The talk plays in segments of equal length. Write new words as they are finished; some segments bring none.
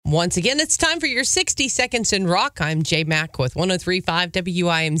Once again, it's time for your 60 Seconds in Rock. I'm Jay Mack with 103.5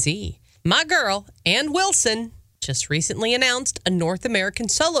 WIMZ. My girl, Ann Wilson, just recently announced a North American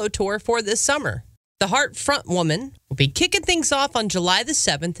solo tour for this summer. The Heart frontwoman will be kicking things off on July the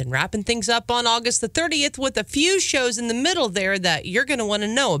 7th and wrapping things up on August the 30th with a few shows in the middle there that you're going to want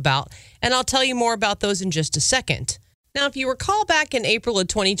to know about, and I'll tell you more about those in just a second. Now, if you recall back in April of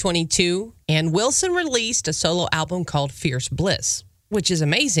 2022, Ann Wilson released a solo album called Fierce Bliss, which is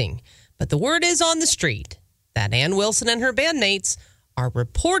amazing. But the word is on the street that Ann Wilson and her bandmates are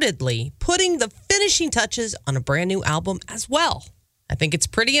reportedly putting the finishing touches on a brand new album as well. I think it's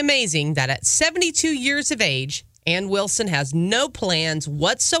pretty amazing that at 72 years of age, Ann Wilson has no plans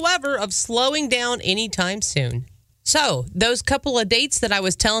whatsoever of slowing down anytime soon. So, those couple of dates that I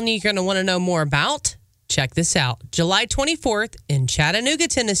was telling you you're going to want to know more about, check this out. July 24th in Chattanooga,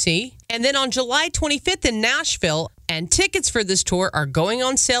 Tennessee, and then on July 25th in Nashville, and tickets for this tour are going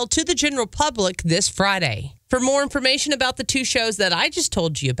on sale to the general public this Friday. For more information about the two shows that I just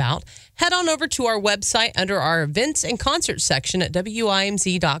told you about, head on over to our website under our events and concerts section at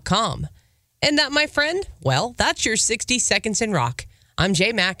WIMZ.com. And that, my friend, well, that's your 60 Seconds in Rock. I'm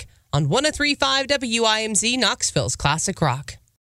Jay Mack on 103.5 WIMZ, Knoxville's Classic Rock.